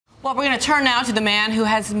Well, we're going to turn now to the man who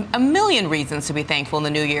has a million reasons to be thankful in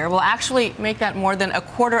the new year. We'll actually make that more than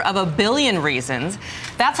 $250 million reasons.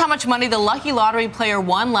 That's how much money the lucky lottery player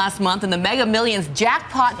won last month in the Mega Millions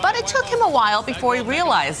jackpot, but it took him a while before he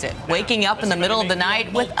realized it, waking up in the middle of the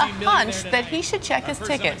night with a hunch that he should check his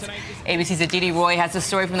tickets. ABC's Aditi Roy has a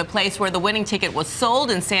story from the place where the winning ticket was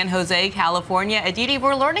sold in San Jose, California. Aditi,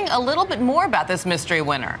 we're learning a little bit more about this mystery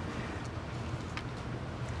winner.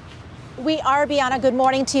 We are, Bianna. Good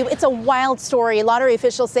morning to you. It's a wild story. Lottery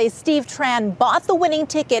officials say Steve Tran bought the winning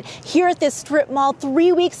ticket here at this strip mall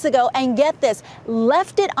 3 weeks ago and, get this,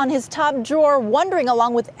 left it on his top drawer, wondering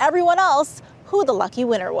along with everyone else who the lucky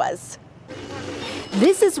winner was.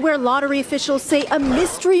 This is where lottery officials say a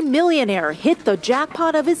mystery millionaire hit the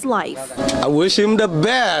jackpot of his life. I wish him the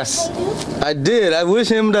best. I did. I wish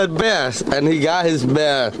him the best, and he got his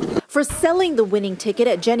best. For selling the winning ticket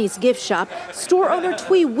at Jenny's gift shop, store owner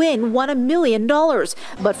Thuy Nguyen won $1 million.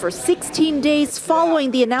 But for 16 days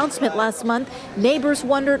following the announcement last month, neighbors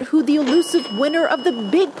wondered who the elusive winner of the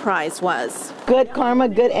big prize was. Good karma,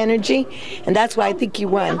 good energy, and that's why I think he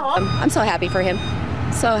won. I'm so happy for him.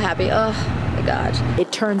 So happy. Oh, my God.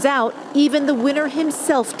 It turns out even the winner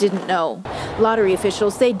himself didn't know. Lottery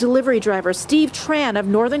officials say delivery driver Steve Tran of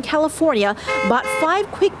Northern California bought 5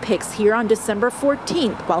 quick picks here on December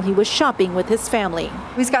 14th while he was shopping with his family.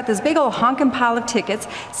 He's got this big old honking pile of tickets,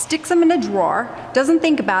 sticks them in a drawer, doesn't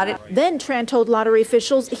think about it. Then Tran told lottery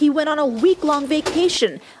officials he went on a week-long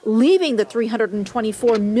vacation, leaving the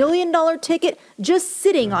 $324 million ticket just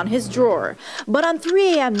sitting on his drawer. But on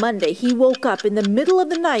 3 a.m. Monday, he woke up in the middle of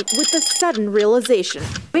the night with a sudden realization.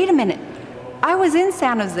 Wait a minute. I was in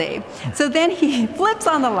San Jose. So then he flips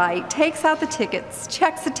on the light, takes out the tickets,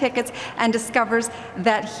 checks the tickets, and discovers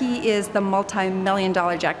that he is the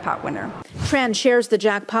multi-million-dollar jackpot winner. Tran shares the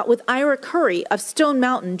jackpot with Ira Curry of Stone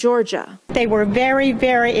Mountain, Georgia. They were very,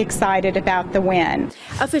 very excited about the win.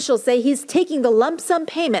 Officials say he's taking the lump sum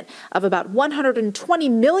payment of about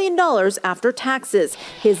 $120 million after taxes.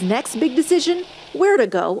 His next big decision, where to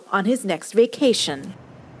go on his next vacation.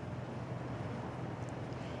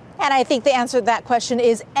 And I think the answer to that question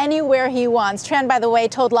is anywhere he wants. Tran, by the way,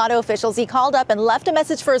 told lotto officials he called up and left a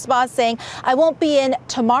message for his boss saying, I won't be in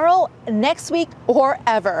tomorrow, next week, or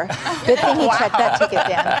ever. Good thing he checked that ticket,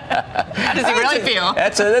 Dan. How does he really feel?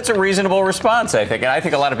 That's a reasonable response, I think. And I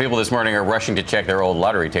think a lot of people this morning are rushing to check their old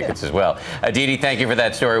lottery tickets as well. Aditi, thank you for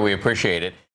that story. We appreciate it.